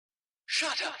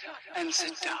Shut up and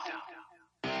sit down.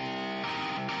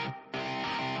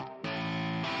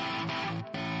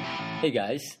 Hey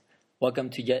guys, welcome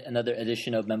to yet another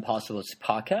edition of ManPossible's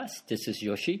podcast. This is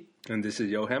Yoshi. And this is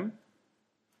Yohem.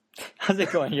 How's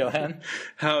it going, Yohem?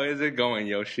 How is it going,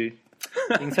 Yoshi?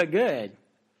 Things are good.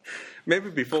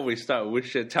 Maybe before we start, we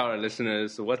should tell our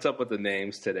listeners what's up with the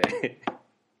names today.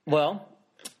 Well,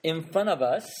 in front of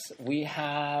us, we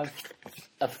have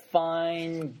a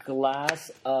fine glass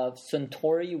of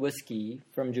Suntory whiskey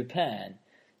from Japan,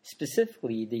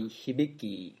 specifically the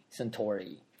Hibiki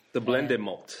Suntory. The blended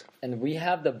malt. And we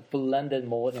have the blended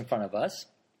malt in front of us.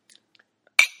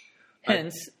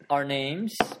 Hence, our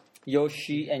names,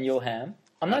 Yoshi and Yohem.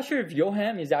 I'm not sure if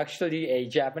Yohem is actually a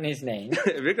Japanese name.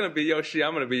 If you're going to be Yoshi,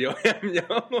 I'm going to be Yohem,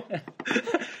 yo.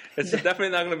 It's definitely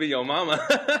not going to be Yo Mama.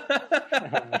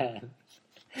 Oh, man.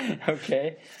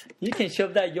 Okay. You can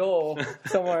shove that yo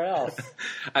somewhere else.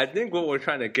 I think what we're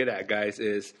trying to get at, guys,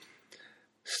 is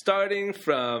starting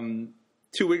from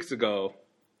 2 weeks ago,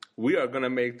 we are going to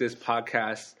make this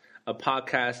podcast a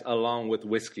podcast along with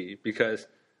whiskey, because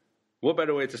what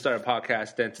better way to start a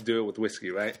podcast than to do it with whiskey,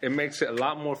 right? It makes it a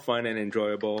lot more fun and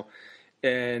enjoyable.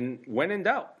 And when in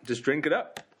doubt, just drink it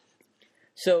up.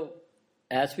 So,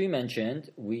 as we mentioned,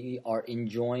 we are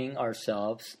enjoying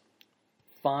ourselves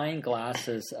fine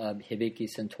glasses of Hibiki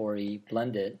Suntory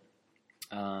blended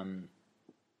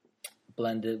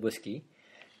whiskey.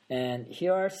 And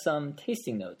here are some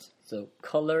tasting notes. So,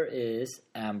 color is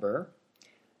amber.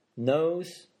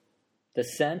 Nose, the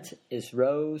scent is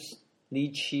rose,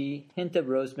 lychee, hint of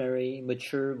rosemary,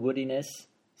 mature woodiness,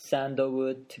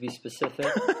 sandalwood to be specific.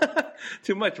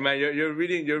 Too much, man. You're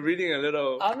reading a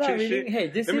little. I'm not reading. Hey,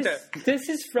 this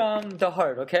is from the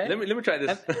heart, okay? Let me try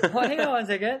this. Well, hang on one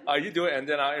second. You do it, and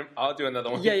then I'll do another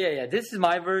one. Yeah. This is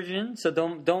my version, so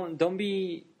don't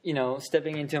be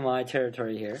stepping into my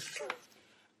territory here.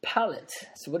 Palate.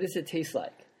 So what does it taste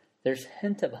like? There's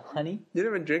hint of honey. You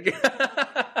didn't even drink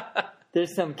it.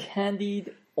 There's some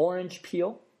candied orange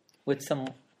peel with some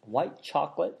white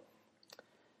chocolate.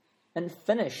 And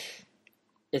finish.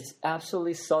 It's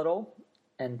absolutely subtle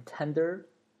and tender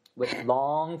with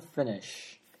long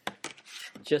finish.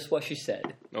 Just what she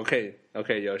said. Okay,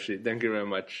 Yoshi. Thank you very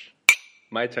much.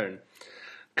 My turn.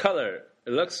 Color.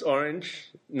 It looks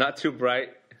orange. Not too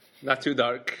bright. Not too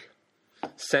dark.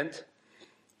 Scent.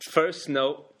 First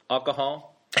note,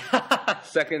 alcohol.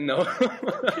 Second note,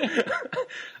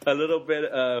 a little bit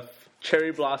of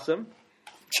cherry blossom.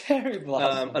 Cherry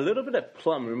blossom. A little bit of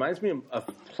plum. Reminds me of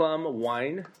plum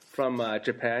wine from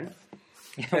Japan.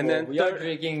 And then we are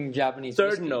drinking Japanese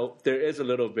third whiskey. note, there is a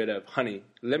little bit of honey.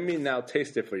 Let me now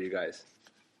taste it for you guys.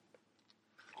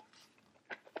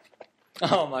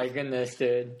 Oh my goodness,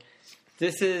 dude.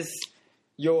 This is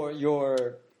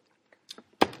your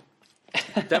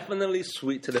Definitely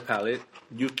sweet to the palate.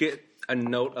 You get a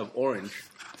note of orange.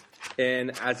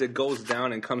 And as it goes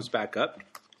down and comes back up,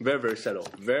 very, very subtle.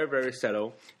 Very, very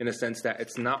subtle in the sense that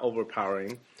it's not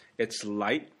overpowering. It's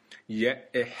light, yet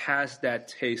it has that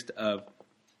taste of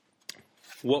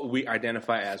what we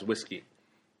identify as whiskey.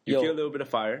 You get a little bit of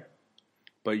fire,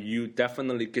 but you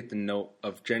definitely get the note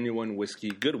of genuine whiskey,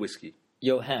 good whiskey.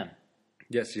 Yohem.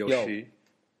 Yes, Yoshi.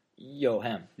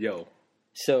 Yohem. Yo.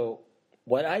 So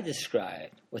what I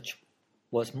described, which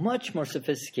was much more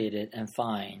sophisticated and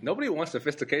fine. Nobody wants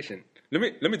sophistication. Let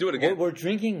me do it again. We're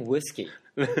drinking whiskey.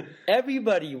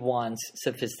 Everybody wants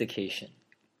sophistication.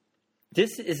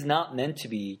 This is not meant to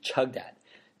be chugged at.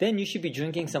 Then you should be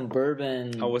drinking some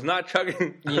bourbon. I was not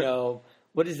chugging.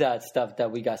 What is that stuff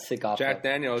that we got sick off Jack of?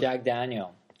 Daniels. Jack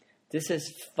Daniel. This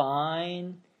is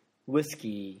fine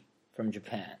whiskey from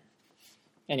Japan.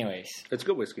 Anyways. It's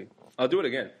good whiskey. I'll do it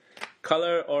again.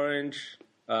 Color, orange,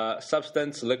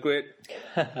 substance, liquid.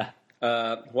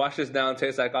 Wash this down,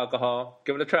 tastes like alcohol.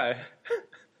 Give it a try.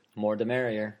 More the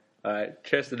merrier. All right.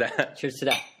 Cheers to that. Cheers to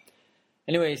that.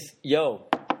 Anyways,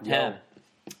 Ham.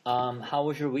 How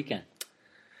was your weekend?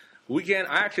 Weekend,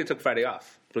 I actually took Friday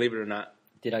off, believe it or not.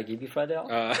 Did I give you Friday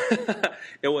off?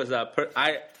 It was let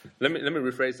me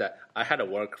rephrase that. I had to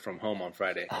work from home on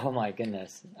Friday. Oh my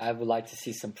goodness. I would like to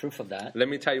see some proof of that. Let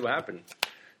me tell you what happened.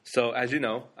 So, as you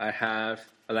know, I have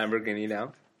a Lamborghini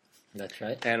now. That's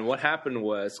right. And what happened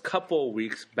was, a couple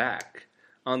weeks back,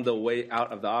 on the way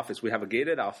out of the office, we have a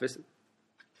gated office,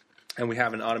 and we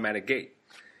have an automatic gate.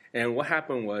 And what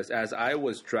happened was, as I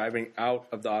was driving out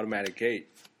of the automatic gate,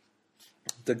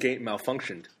 the gate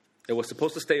malfunctioned. It was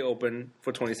supposed to stay open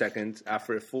for 20 seconds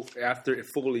after it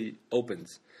fully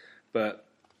opens. But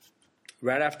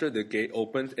right after the gate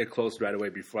opened, it closed right away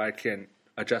before I can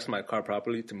adjust my car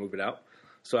properly to move it out.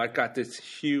 So I got this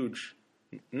huge,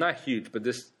 not huge, but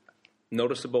this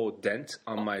noticeable dent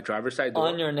on my driver's side door.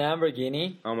 On your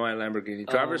Lamborghini? On my Lamborghini.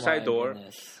 Driver's side door.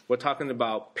 Goodness. We're talking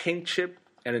about paint chip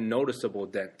and a noticeable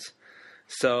dent.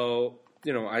 So,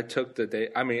 I took the day.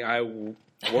 I mean, I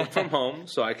work from home,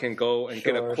 so I can go and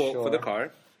get a quote for the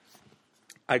car.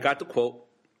 I got the quote.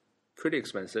 Pretty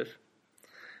expensive.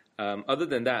 Other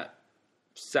than that,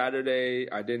 Saturday,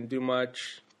 I didn't do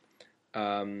much.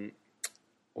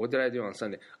 What did I do on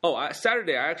Sunday?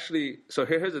 Saturday, so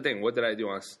here's the thing. What did I do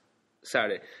on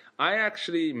Saturday? I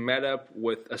actually met up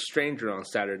with a stranger on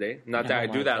Saturday. Not that I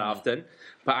do that often,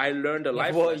 but I learned a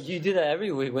life lesson. Well, you do that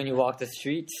every week when you walk the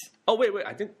streets. Oh, wait.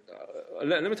 I think,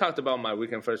 let me talk about my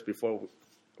weekend first before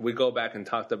we go back and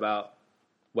talk about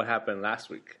what happened last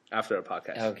week after our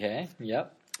podcast. Okay,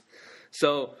 yep.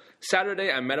 So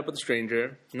Saturday, I met up with a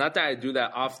stranger. Not that I do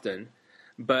that often,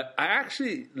 but I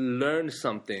actually learned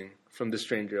something from the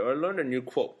stranger, or learned a new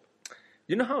quote.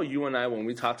 You know how you and I, when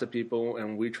we talk to people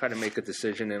and we try to make a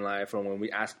decision in life, or when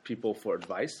we ask people for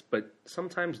advice, but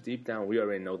sometimes deep down we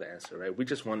already know the answer, right? We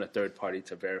just want a third party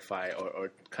to verify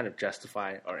or kind of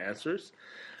justify our answers.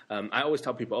 I always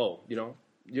tell people, you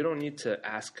don't need to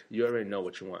ask. You already know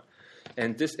what you want.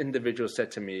 And this individual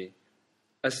said to me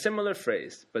a similar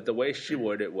phrase, but the way she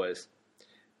worded it was,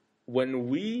 when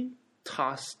we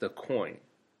toss the coin,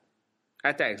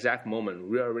 at that exact moment,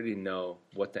 we already know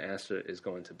what the answer is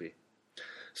going to be.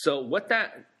 So what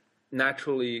that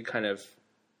naturally kind of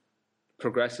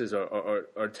progresses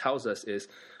or tells us is,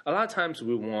 a lot of times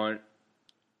we want,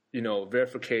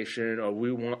 verification, or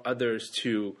we want others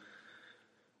to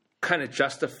kind of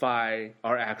justify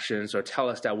our actions or tell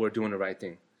us that we're doing the right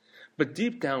thing. But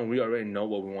deep down, we already know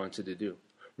what we wanted to do.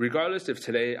 Regardless if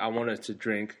today I wanted to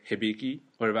drink Hibiki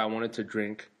or if I wanted to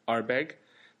drink Ardbeg,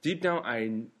 deep down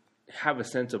I have a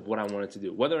sense of what I wanted to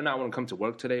do. Whether or not I want to come to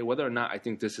work today, whether or not I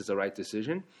think this is the right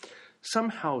decision,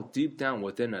 somehow deep down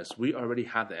within us, we already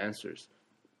have the answers.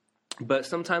 But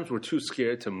sometimes we're too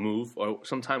scared to move, or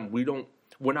sometimes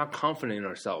we're not confident in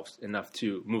ourselves enough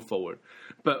to move forward.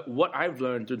 But what I've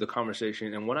learned through the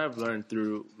conversation and what I've learned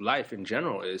through life in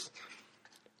general is,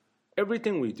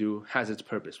 everything we do has its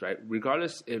purpose, right?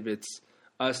 Regardless if it's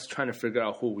us trying to figure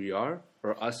out who we are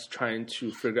or us trying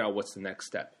to figure out what's the next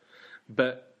step.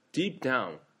 But deep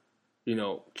down,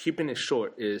 keeping it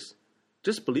short is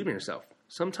just believe in yourself.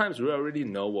 Sometimes we already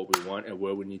know what we want and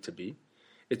where we need to be.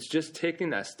 It's just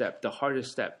taking that step, the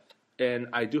hardest step. And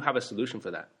I do have a solution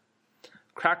for that.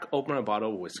 Crack open a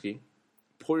bottle of whiskey,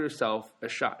 pour yourself a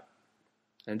shot,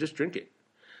 and just drink it.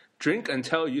 Drink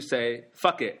until you say,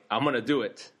 fuck it, I'm going to do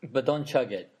it. But don't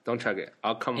chug it. Don't chug it.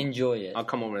 Enjoy it. I'll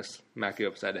come over and smack you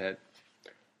upside the head.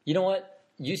 You know what?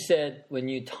 You said when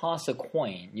you toss a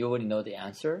coin, you already know the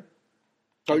answer.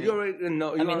 You already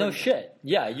know. No shit.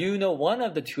 Yeah, you know one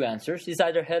of the two answers. It's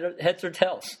either heads or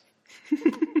tails.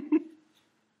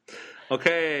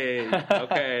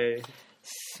 Okay.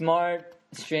 Smart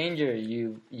stranger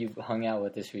you've hung out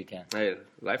with this weekend. Hey,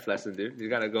 life lesson, dude. You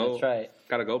gotta go. That's right.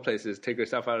 Gotta go places. Take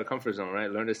yourself out of the comfort zone,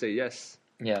 right? Learn to say yes.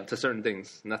 Yeah. To certain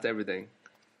things, not to everything.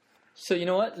 So you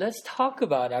know what? Let's talk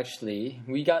about, actually,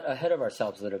 we got ahead of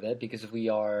ourselves a little bit because we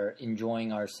are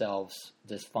enjoying ourselves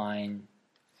this fine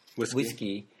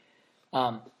whiskey.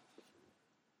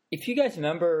 If you guys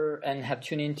remember and have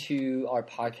tuned into our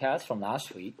podcast from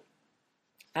last week,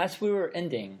 as we were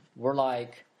ending, we're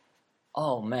like,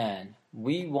 oh man,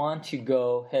 we want to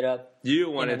go hit up. You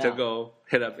wanted to go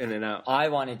hit up In-N-Out. I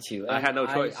wanted to. I had no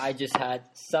choice. I just had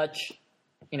such,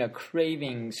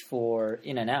 cravings for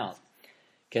In-N-Out.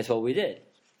 Guess what we did?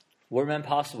 We're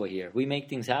ManPossible here. We make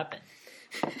things happen.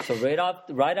 So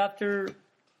right after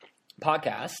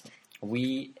podcast,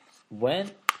 we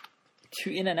went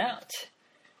to In-N-Out.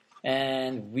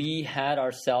 And we had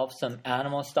ourselves some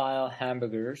animal-style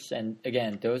hamburgers. And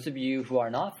again, those of you who are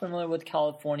not familiar with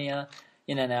California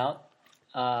In-N-Out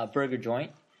burger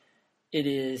joint, it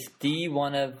is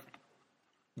one of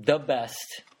the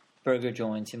best burger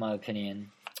joints, in my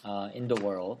opinion, in the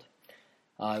world.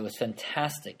 It was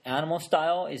fantastic. Animal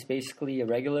style is basically a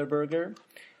regular burger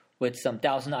with some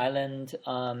Thousand Island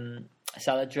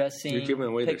salad dressing, You're giving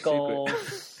away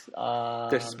pickles.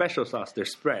 Their special sauce, their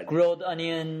spread. Grilled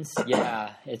onions.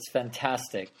 Yeah, it's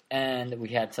fantastic. And we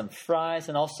had some fries.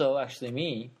 And also,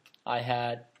 actually, I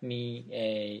had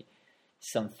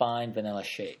some fine vanilla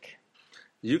shake.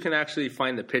 You can actually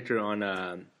find the picture on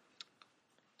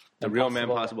the Real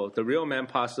ManPossible. The Real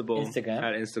ManPossible Instagram.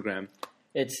 At Instagram.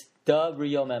 It's the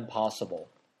Real ManPossible.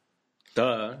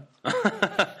 Duh.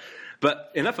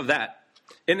 But enough of that.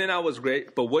 In-N-Out was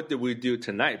great, but what did we do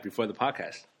tonight before the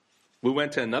podcast? We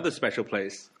went to another special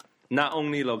place, not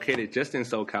only located just in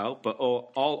SoCal, but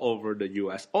all over the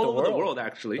U.S., all over the world,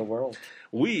 actually. The world.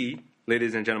 We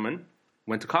ladies and gentlemen,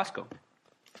 went to Costco.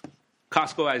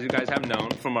 Costco, as you guys have known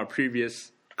from our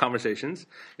previous conversations,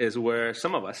 is where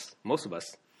most of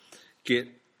us, get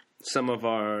some of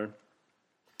our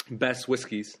best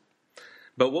whiskeys.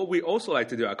 But what we also like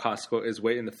to do at Costco is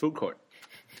wait in the food court.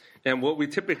 And what we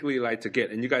typically like to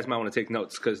get, and you guys might want to take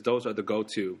notes because those are the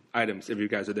go-to items if you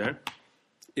guys are there,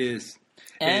 is...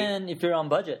 if you're on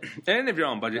budget. And if you're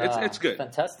on budget, it's good.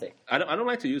 Fantastic. I don't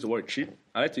like to use the word cheap.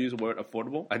 I like to use the word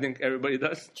affordable. I think everybody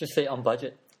does. Just say on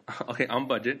budget. Okay, on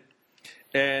budget.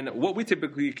 And what we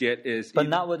typically get is... But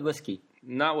not with whiskey.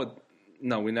 No,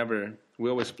 we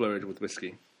always splurge with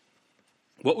whiskey.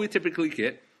 What we typically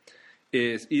get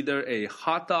is either a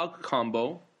hot dog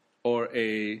combo or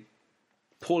a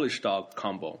Polish dog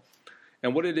combo.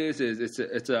 And what it is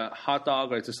it's a hot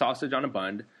dog or it's a sausage on a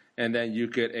bun, and then you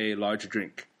get a large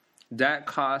drink. That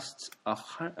costs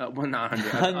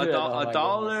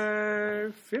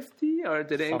 $1.50, or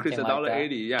did it increase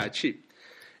 $1.80? Yeah, cheap.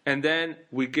 And then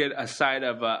we get a side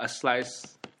of a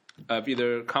slice of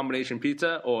either combination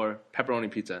pizza or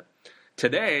pepperoni pizza.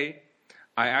 Today,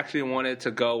 I actually wanted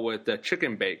to go with the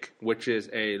chicken bake, which is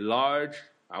a large,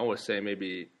 I would say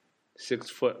maybe 6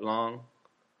 foot long.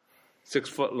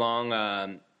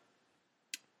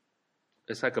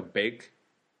 It's like a bake.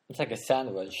 It's like a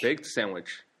sandwich. Baked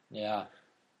sandwich. Yeah.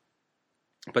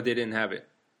 But they didn't have it.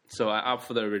 So I opt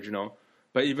for the original.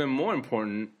 But even more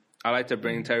important, I like to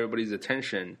bring to everybody's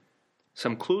attention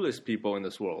some clueless people in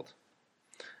this world.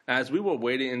 As we were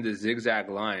waiting in the zigzag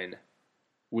line,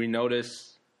 we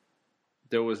noticed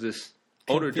there was this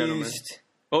older gentleman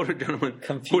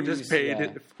who just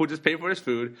paid for his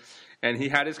food, and he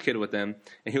had his kid with him,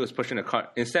 and he was pushing a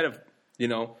cart. Instead of,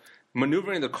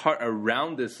 maneuvering the cart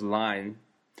around this line,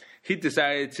 he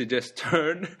decided to just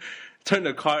turn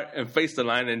the cart and face the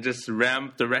line and just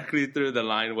ram directly through the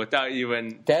line without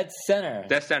even... Dead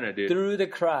center, dude. Through the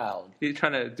crowd. He's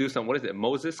trying to do some, what is it,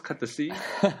 Moses cut the sea?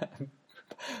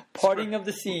 Parting of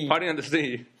the sea. Parting of the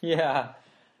sea. Yeah.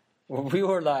 We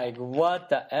were like, what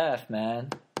the F, man?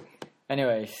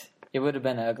 Anyways, it would have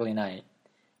been an ugly night.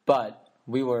 But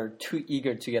we were too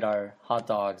eager to get our hot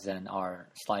dogs and our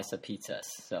slice of pizzas.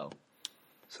 So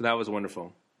that was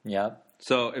wonderful. Yep.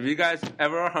 So if you guys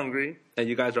ever are hungry and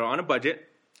you guys are on a budget,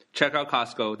 check out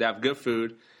Costco. They have good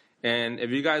food. And if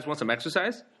you guys want some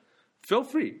exercise, feel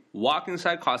free. Walk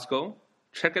inside Costco.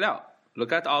 Check it out.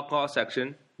 Look at the alcohol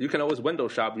section. You can always window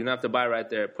shop. You don't have to buy right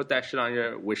there. Put that shit on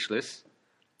your wish list.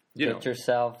 Get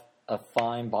yourself a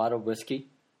fine bottle of whiskey.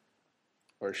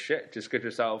 Or shit. Just get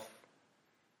yourself...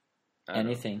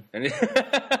 Anything.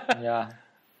 Yeah.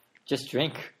 Just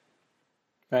drink.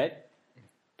 Right?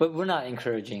 But we're not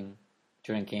encouraging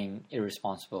drinking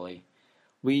irresponsibly.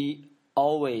 We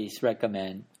always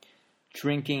recommend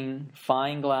drinking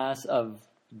fine glass of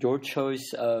your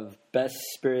choice of best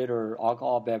spirit or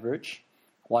alcohol beverage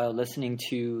while listening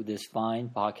to this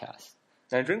fine podcast.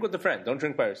 And drink with a friend. Don't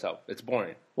drink by yourself. It's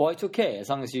boring. Well, it's okay as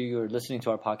long as you're listening to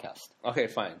our podcast. Okay,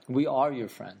 fine. We are your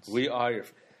friends. We are your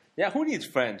friends. Yeah, who needs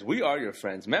friends? We are your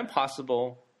friends.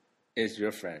 ManPossible is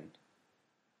your friend.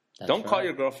 Don't call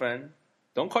your girlfriend.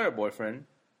 Don't call your boyfriend.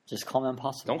 Just call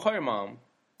ManPossible. Don't call your mom.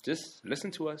 Just listen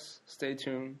to us. Stay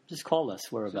tuned. Just call us.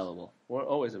 We're available. We're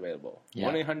always available. Yeah.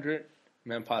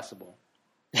 1-800-ManPossible.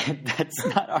 That's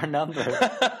not our number.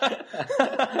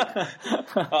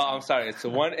 Oh, I'm sorry. It's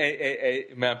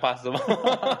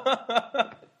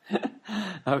 1-888-ManPossible.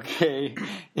 Okay.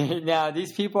 Now,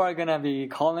 these people are going to be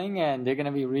calling and they're going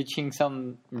to be reaching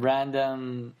some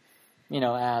random,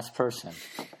 ass person.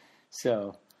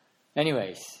 So,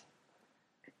 anyways.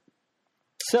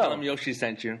 Tell them Yoshi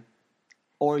sent you.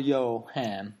 Or Yo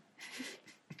Ham.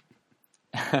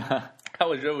 How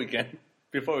was your weekend?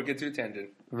 Before we get to a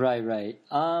tangent. Right.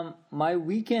 My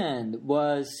weekend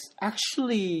was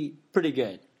actually pretty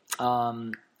good.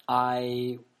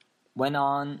 I went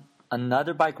on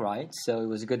another bike ride, so it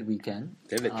was a good weekend.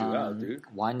 They let you out, dude.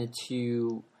 Wanted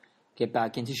to get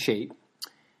back into shape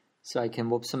so I can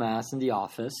whoop some ass in the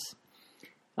office.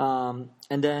 And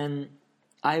then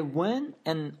I went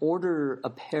and ordered a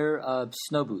pair of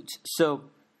snow boots. So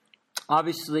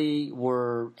obviously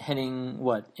we're hitting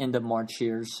end of March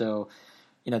here, so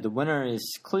the winter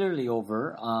is clearly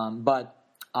over. But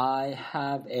I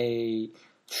have a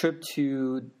trip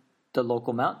to the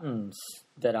local mountains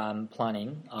that I'm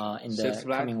planning in the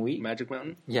coming week. Magic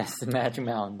Mountain? Yes, the Magic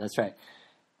Mountain. That's right.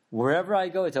 Wherever I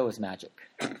go, it's always magic.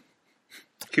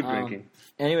 Keep drinking.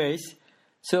 Anyways,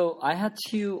 so I had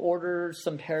to order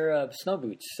some pair of snow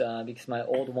boots because my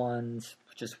old ones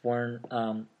just weren't,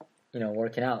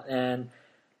 working out. And,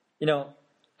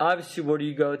 obviously, where do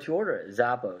you go to order it?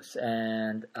 Zappos.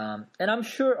 And I'm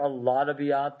sure a lot of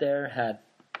you out there had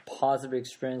positive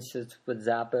experiences with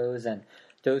Zappos, and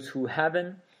those who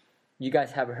haven't, you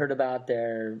guys have heard about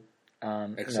their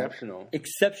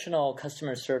exceptional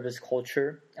customer service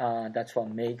culture. That's what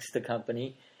makes the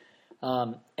company.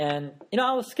 And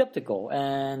I was skeptical,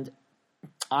 and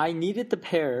I needed the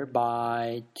pair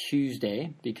by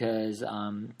Tuesday because I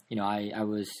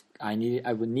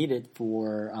would need it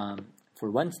for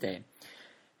Wednesday.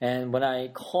 And when I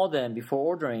called them before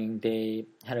ordering, they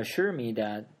had assured me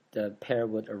that the pair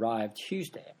would arrive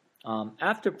Tuesday.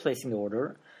 After placing the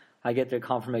order, I get their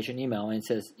confirmation email and it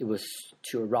says it was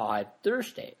to arrive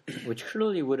Thursday, which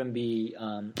clearly wouldn't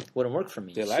work for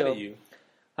me. They lied to you.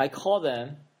 I called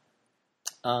them,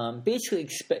 basically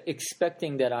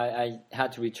expecting that I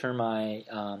had to return my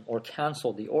or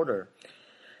cancel the order.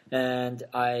 And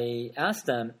I asked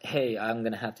them, hey, I'm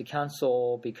going to have to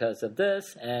cancel because of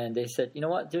this. And they said, you know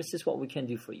what, this is what we can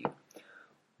do for you.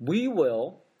 We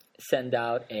will send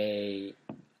out a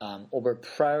over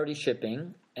priority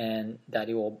shipping, and that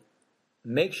it will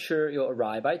make sure you'll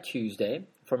arrive by Tuesday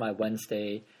for my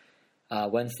Wednesday's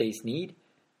need,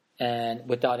 and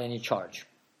without any charge.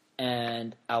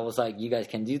 And I was like, you guys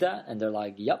can do that? And they're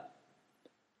like, yep.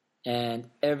 And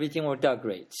everything worked out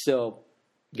great. So,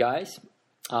 guys,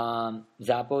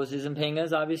 Zappos isn't paying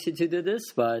us, obviously, to do this,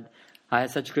 but I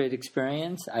had such great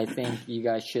experience. I think you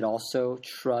guys should also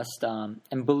trust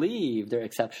and believe their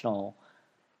exceptional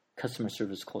customer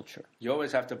service culture. You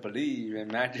always have to believe in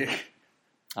magic.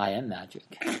 I am magic.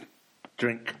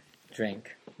 Drink.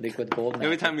 Liquid gold magic.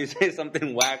 Every time you say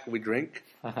something whack, we drink.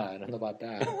 I don't know about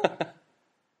that.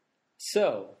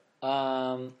 So,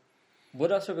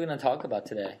 what else are we going to talk about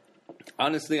today?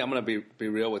 Honestly, I'm going to be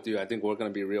real with you. I think we're going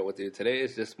to be real with you. Today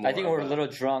is just more... I think we're a little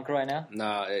drunk right now.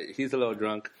 Nah, he's a little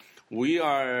drunk.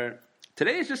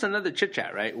 Today is just another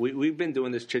chit-chat, right? We've been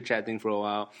doing this chit-chat thing for a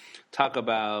while. Talk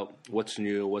about what's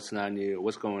new, what's not new,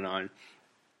 what's going on.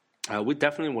 We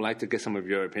definitely would like to get some of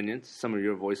your opinions, some of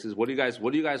your voices. What do you guys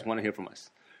want to hear from us,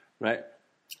 right?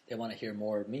 They want to hear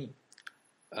more of me.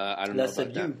 I don't Less know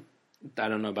about of you. that. I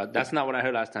don't know about that. That's not what I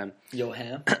heard last time. Yo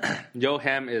ham. Yo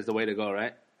ham is the way to go,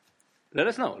 right? Let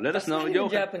us know. Let us know. Yo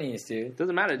Japanese, dude.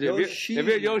 Doesn't matter, dude. If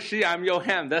you're Yoshi, I'm Yo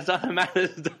ham. That's all that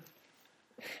matters.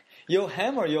 Yo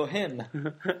ham or yo him?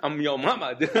 I'm yo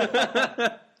mama, dude.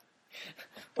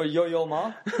 Or yo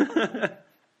ma?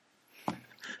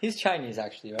 He's Chinese,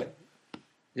 actually, right?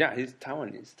 Yeah, he's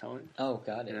Taiwanese. Oh,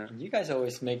 got it. Yeah. You guys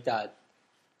always make that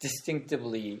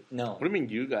distinctively known. What do you mean,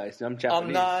 you guys? I'm Japanese.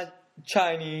 I'm not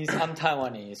Chinese. I'm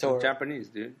Taiwanese. I'm Japanese,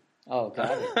 dude. Oh,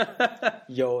 got it.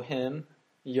 Yo him,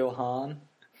 yo han.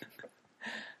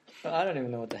 I don't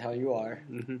even know what the hell you are.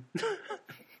 Mm-hmm.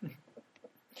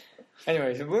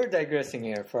 Anyways, we're digressing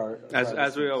here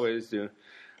as we always do.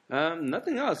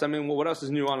 Nothing else. I mean, what else is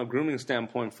new on a grooming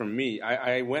standpoint from me?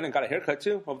 I went and got a haircut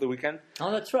too over the weekend. Oh,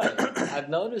 that's right. I've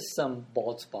noticed some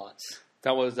bald spots.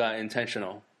 That was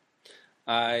intentional.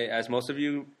 As most of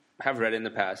you have read in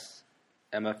the past,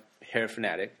 am a hair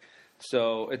fanatic.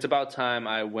 So it's about time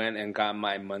I went and got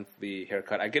my monthly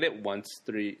haircut. I get it once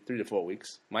 3 to 4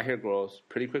 weeks. My hair grows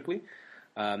pretty quickly.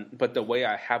 But the way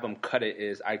I have them cut it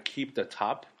is I keep the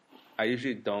top. I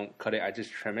usually don't cut it. I just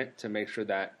trim it to make sure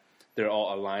that they're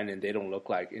all aligned and they don't look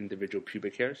like individual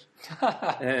pubic hairs.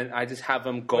 And I just have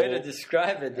them go. Way to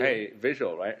describe it, dude. Hey,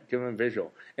 visual, right? Give them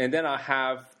visual. And then I'll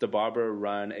have the barber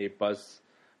run a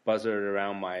buzzer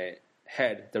around my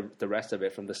head, the rest of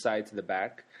it from the side to the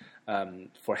back,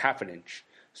 for half an inch.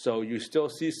 So you still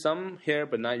see some hair,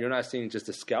 but you're not seeing just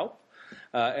the scalp.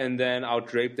 And then I'll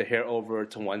drape the hair over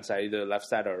to one side, either left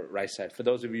side or right side. For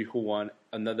those of you who want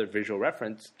another visual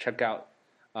reference, check out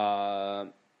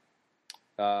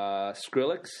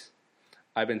Skrillex.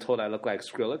 I've been told I look like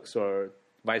Skrillex, or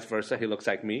vice versa. He looks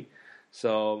like me.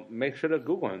 So make sure to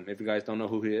Google him if you guys don't know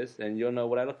who he is, and you'll know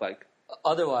what I look like.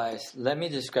 Otherwise, let me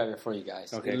describe it for you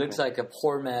guys. Okay, it looks like a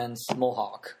poor man's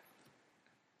mohawk.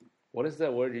 What is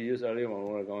that word you used earlier when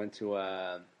we were going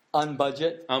to... On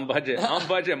budget? On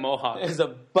budget mohawk. It's a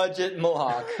budget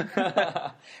mohawk.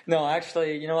 No,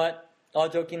 actually, you know what? All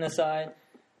joking aside,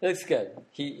 it looks good.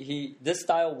 This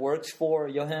style works for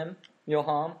Yoham,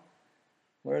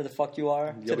 where the fuck you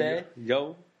are today.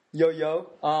 Yo.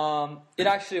 It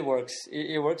actually works.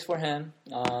 It works for him.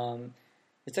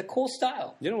 It's a cool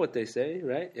style. You know what they say,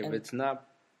 right? If it's not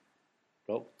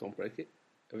broke, don't break it.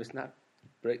 If it's not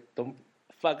don't...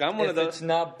 Fuck, I'm one of those. If it's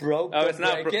not broke, don't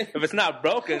break it. If it's not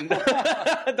broken,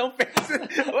 don't fix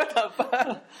it. What the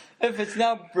fuck? If it's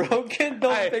not broken,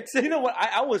 don't fix it. You know what?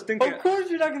 I was thinking... Of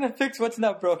course you're not going to fix what's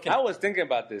not broken. I was thinking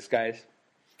about this, guys.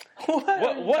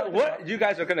 What you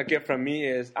guys are gonna get from me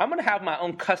is I'm gonna have my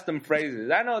own custom phrases.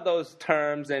 I know those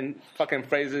terms and fucking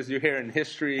phrases you hear in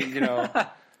history, you know,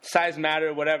 size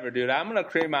matter, whatever, dude. I'm gonna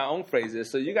create my own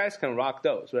phrases so you guys can rock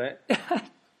those, right?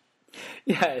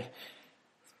 Yeah.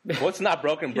 What's not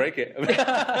broken, break it.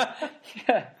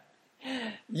 Yeah.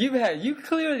 You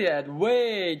clearly had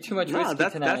way too much whiskey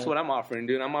tonight. That's what I'm offering,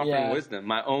 dude. I'm offering wisdom,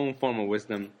 my own form of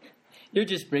wisdom. You're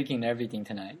just breaking everything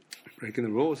tonight. Breaking the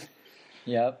rules.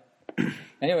 Yep.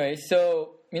 Anyway,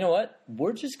 so you know what?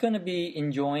 We're just gonna be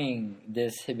enjoying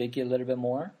this hibiki a little bit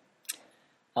more.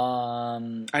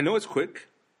 I know it's quick,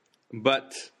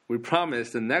 but we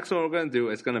promise the next one we're gonna do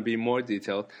is gonna be more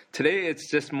detailed. Today it's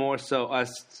just more so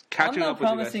us catching up with you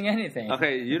guys. I'm not promising anything.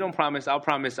 Okay, you don't promise. I'll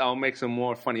promise. I'll make some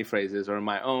more funny phrases or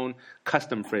my own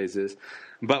custom phrases.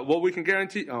 But what we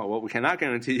cannot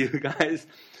guarantee you guys.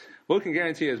 What we can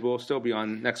guarantee is we'll still be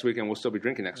on next week and we'll still be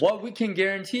drinking next week. What we can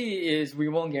guarantee is we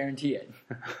won't guarantee it.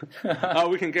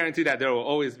 We can guarantee that there will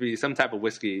always be some type of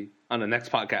whiskey on the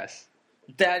next podcast.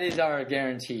 That is our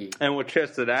guarantee. And we'll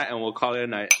cheers to that and we'll call it a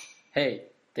night. Hey,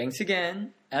 thanks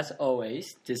again. As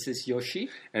always, this is Yoshi.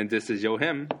 And this is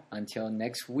Yohim. Until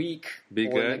next week. Be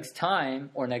good. Or next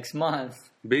time. Or next month.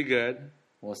 Be good.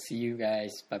 We'll see you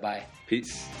guys. Bye-bye.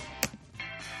 Peace.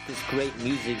 This great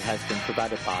music has been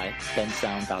provided by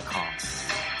bensound.com.